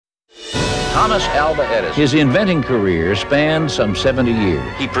Thomas Alva Edison. His inventing career spanned some 70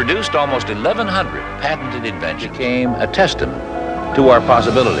 years. He produced almost 1,100 patented inventions. Became a testament to our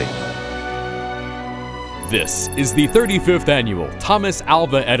possibilities. This is the 35th Annual Thomas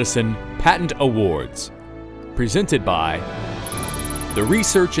Alva Edison Patent Awards, presented by the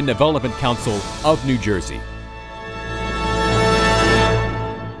Research and Development Council of New Jersey.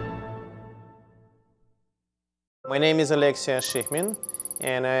 My name is Alexei Shikhmin,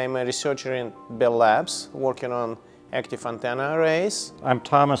 and I'm a researcher in Bell Labs working on active antenna arrays. I'm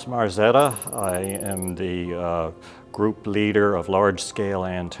Thomas Marzetta. I am the group leader of large-scale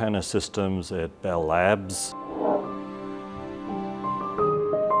antenna systems at Bell Labs.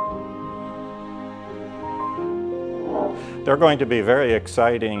 There are going to be very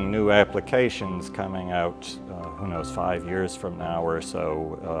exciting new applications coming out, who knows, 5 years from now or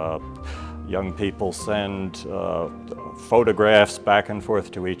so. Young people send photographs back and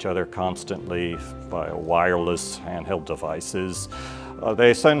forth to each other constantly via wireless handheld devices.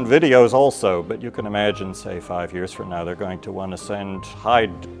 They send videos also, but you can imagine, say, 5 years from now, they're going to want to send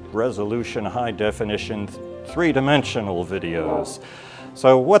high-resolution, high-definition, three-dimensional videos.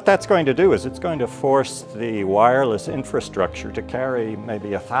 So what that's going to do is it's going to force the wireless infrastructure to carry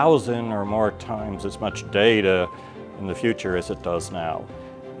maybe 1,000 or more times as much data in the future as it does now.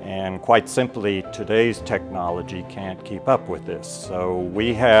 And quite simply, today's technology can't keep up with this. So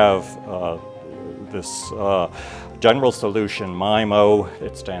we have this general solution, MIMO.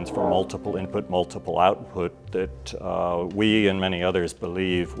 It stands for multiple input, multiple output, that we and many others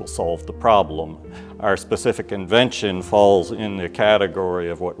believe will solve the problem. Our specific invention falls in the category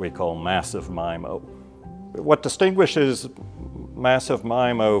of what we call massive MIMO. What distinguishes massive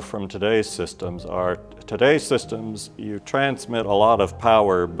MIMO from today's systems are today's systems, you transmit a lot of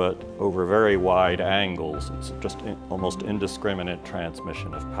power, but over very wide angles. It's just almost indiscriminate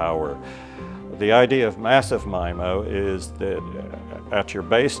transmission of power. The idea of massive MIMO is that at your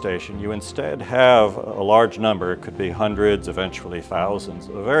base station, you instead have a large number, it could be hundreds, eventually thousands,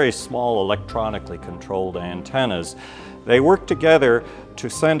 of very small electronically controlled antennas. They work together to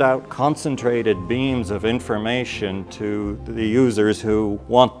send out concentrated beams of information to the users who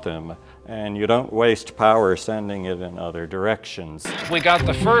want them. And you don't waste power sending it in other directions. We got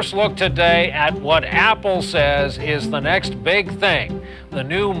the first look today at what Apple says is the next big thing, the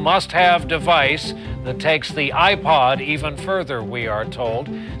new must-have device that takes the iPod even further, we are told.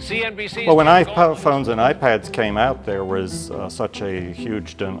 CNBC's well, when iPhones and iPads came out, there was such a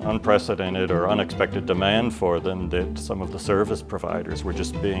huge and unprecedented or unexpected demand for them that some of the service providers were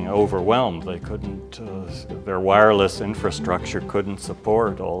just being overwhelmed. They couldn't, their wireless infrastructure couldn't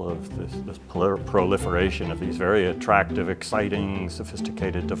support all of this proliferation of these very attractive, exciting,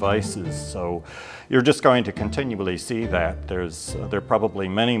 sophisticated devices. So you're just going to continually see that. There are probably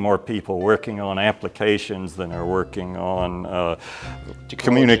many more people working on applications than are working on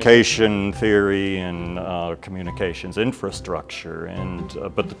communication theory and communications infrastructure.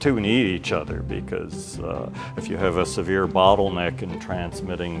 But the two need each other, because if you have a severe bottleneck in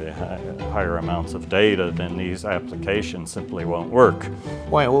transmitting the higher amounts of data, then these applications simply won't work.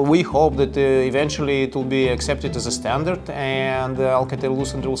 Well, we hope that eventually it will be accepted as a standard, and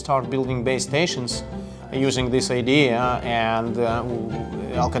Alcatel-Lucent will start building base stations using this idea, and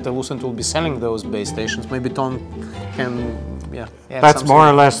Alcatel-Lucent will be selling those base stations. Maybe Tom can That's more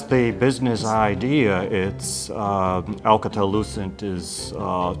or less the business idea. It's Alcatel-Lucent is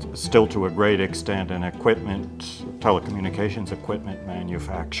still to a great extent an telecommunications equipment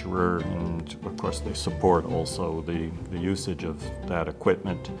manufacturer, and of course they support also the usage of that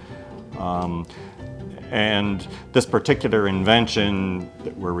equipment. And this particular invention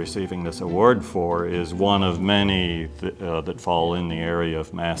that we're receiving this award for is one of many that fall in the area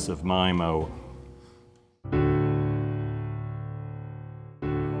of massive MIMO.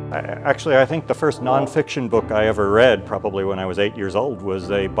 Actually, I think the first nonfiction book I ever read, probably when I was 8 years old, was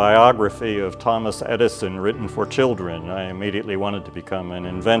a biography of Thomas Edison written for children. I immediately wanted to become an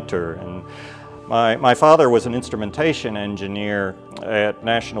inventor. And my father was an instrumentation engineer at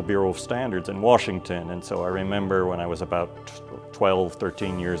National Bureau of Standards in Washington, and so I remember when I was about 12,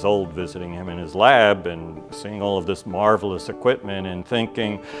 13 years old visiting him in his lab and seeing all of this marvelous equipment and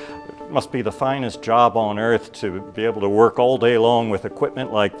thinking, it must be the finest job on earth to be able to work all day long with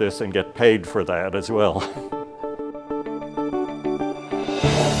equipment like this and get paid for that as well.